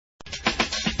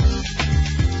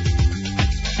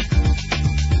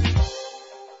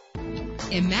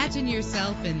Imagine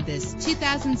yourself in this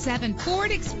 2007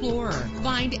 Ford Explorer.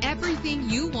 Find everything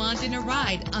you want in a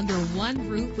ride under one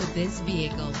roof with this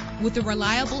vehicle. With a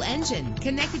reliable engine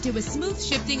connected to a smooth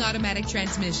shifting automatic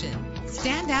transmission.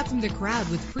 Stand out from the crowd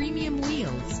with premium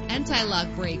wheels.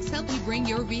 Anti-lock brakes help you bring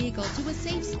your vehicle to a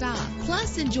safe stop.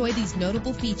 Plus, enjoy these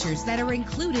notable features that are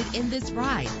included in this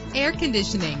ride: air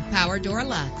conditioning, power door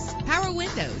locks, power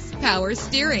windows, power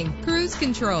steering, cruise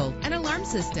control, an alarm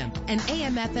system, an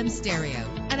AM/FM stereo,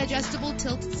 an adjustable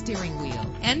tilt steering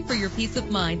wheel. And for your peace of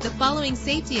mind, the following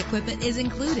safety equipment is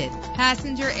included: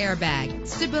 passenger airbag,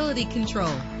 stability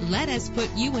control. Let us put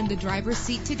you in the driver's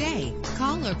seat today.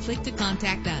 Call or click to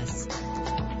contact us.